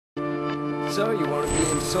So, you want to be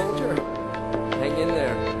a soldier? Hang in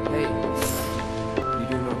there. Hey, you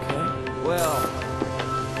doing okay? Well,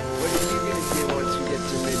 what are you gonna get once you get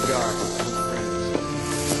to Midgard?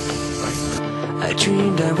 I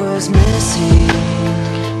dreamed I was missing.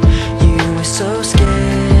 You were so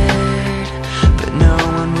scared, but no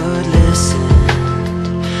one would listen,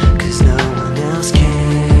 'cause no one else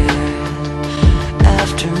cared.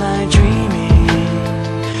 After my dreaming,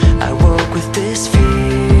 I woke with this fear.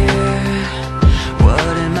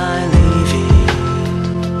 What am I leaving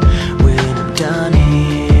when I'm done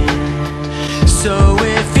here? So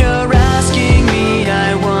if you're asking me,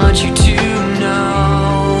 I want you to know,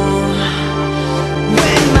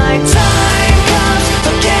 when my time comes,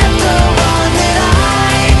 forget the one that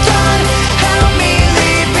I've done. Help me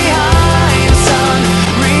leave behind some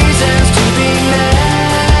reasons to be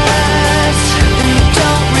missed.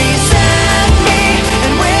 Don't resent me,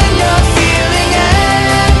 and when you're feeling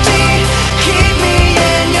empty, keep me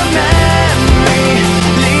in your memory.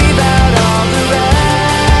 Leave out all the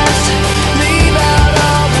rest. Leave out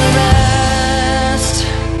all the rest.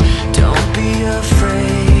 Don't be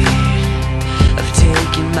afraid of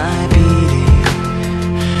taking my beating,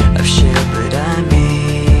 of shit that I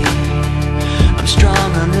made. I'm strong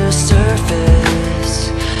on the surface,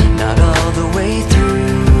 not all the way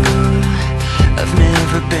through. I've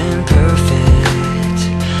never been perfect,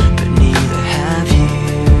 but neither have you.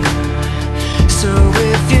 So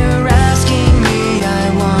if you're asking me, I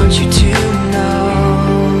want you to know,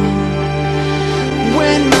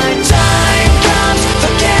 when my time comes,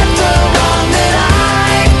 forget the wrong that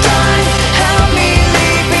I've done. Help me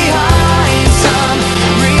leave behind some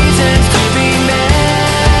reasons to be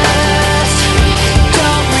missed.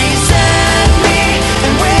 Don't resent me,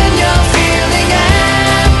 and when you're feeling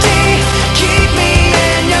empty, keep me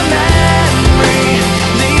in your memory.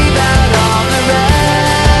 Leave out all the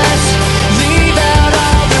rest. Leave out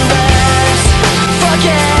all the rest.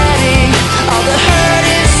 Forgetting all the hurt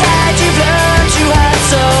inside you've learned you had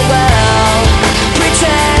so well.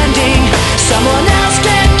 Pretending someone else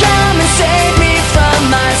can come and save me from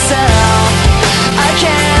myself. I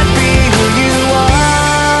can't be who you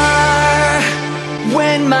are.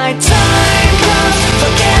 When my time comes,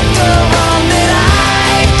 forget the wrong that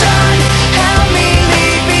I've done. Help me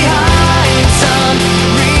leave behind some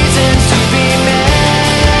reasons to be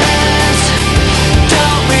missed.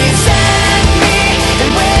 Don't resent me,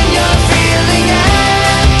 and when you're feeling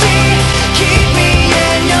empty, keep me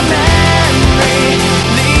in your memory.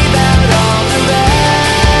 Leave out all the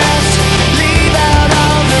rest. Leave out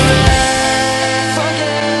all the rest.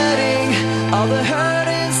 Forgetting all the hurt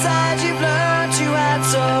inside you've learned you had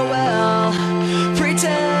so well.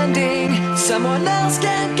 Pretending someone else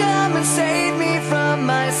can come and save me from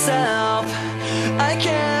myself. I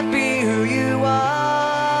can't be who you are.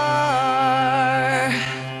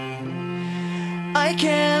 I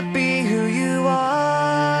can't be who you are.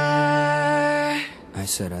 I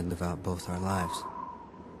said I'd live out both our lives.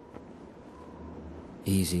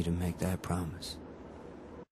 Easy to make that promise.